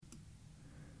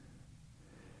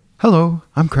Hello,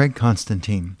 I'm Craig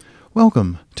Constantine.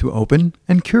 Welcome to Open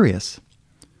and Curious.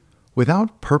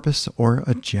 Without purpose or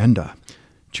agenda,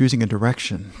 choosing a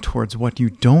direction towards what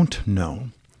you don't know.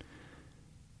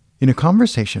 In a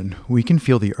conversation, we can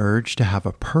feel the urge to have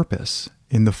a purpose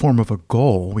in the form of a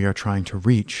goal we are trying to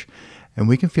reach, and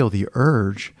we can feel the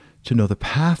urge to know the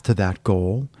path to that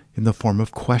goal in the form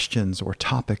of questions or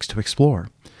topics to explore.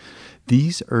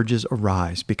 These urges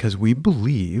arise because we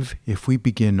believe if we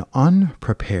begin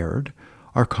unprepared,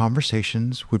 our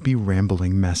conversations would be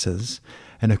rambling messes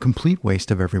and a complete waste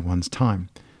of everyone's time.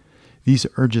 These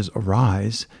urges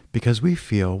arise because we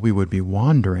feel we would be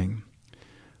wandering.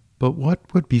 But what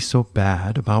would be so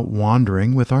bad about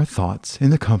wandering with our thoughts in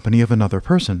the company of another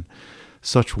person?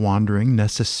 Such wandering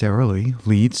necessarily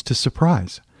leads to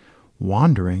surprise.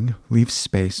 Wandering leaves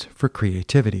space for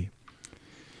creativity.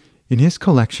 In his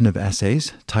collection of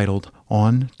essays titled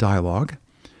On Dialogue,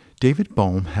 David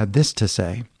Bohm had this to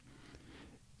say: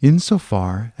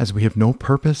 "Insofar as we have no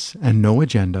purpose and no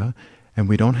agenda, and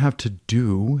we don't have to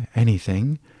do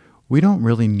anything, we don't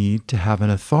really need to have an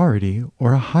authority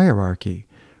or a hierarchy.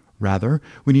 Rather,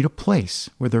 we need a place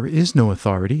where there is no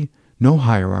authority, no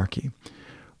hierarchy,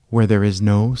 where there is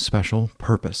no special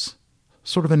purpose,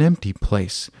 sort of an empty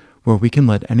place where we can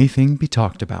let anything be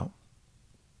talked about."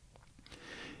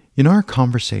 In our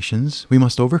conversations, we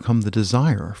must overcome the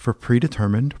desire for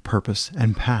predetermined purpose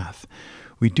and path.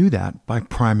 We do that by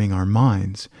priming our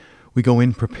minds. We go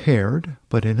in prepared,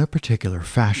 but in a particular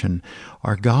fashion.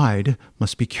 Our guide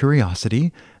must be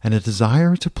curiosity and a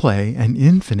desire to play an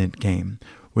infinite game,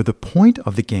 where the point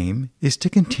of the game is to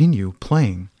continue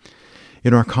playing.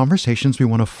 In our conversations, we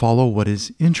want to follow what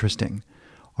is interesting.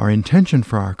 Our intention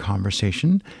for our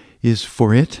conversation is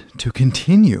for it to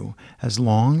continue as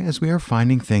long as we are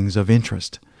finding things of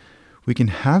interest. We can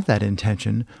have that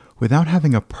intention without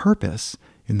having a purpose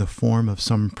in the form of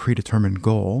some predetermined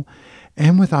goal,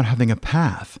 and without having a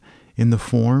path in the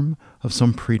form of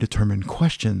some predetermined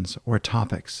questions or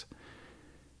topics.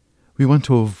 We want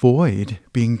to avoid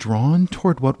being drawn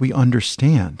toward what we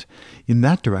understand. In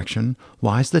that direction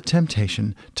lies the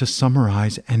temptation to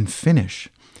summarize and finish.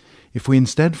 If we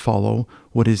instead follow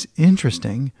what is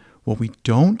interesting, what we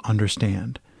don't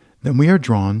understand, then we are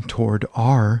drawn toward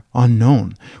our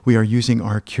unknown. We are using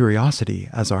our curiosity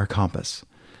as our compass.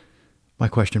 My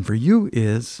question for you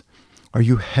is, are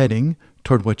you heading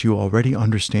toward what you already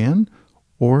understand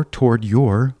or toward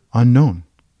your unknown?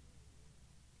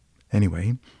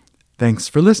 Anyway, thanks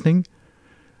for listening.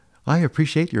 I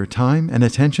appreciate your time and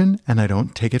attention, and I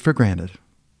don't take it for granted.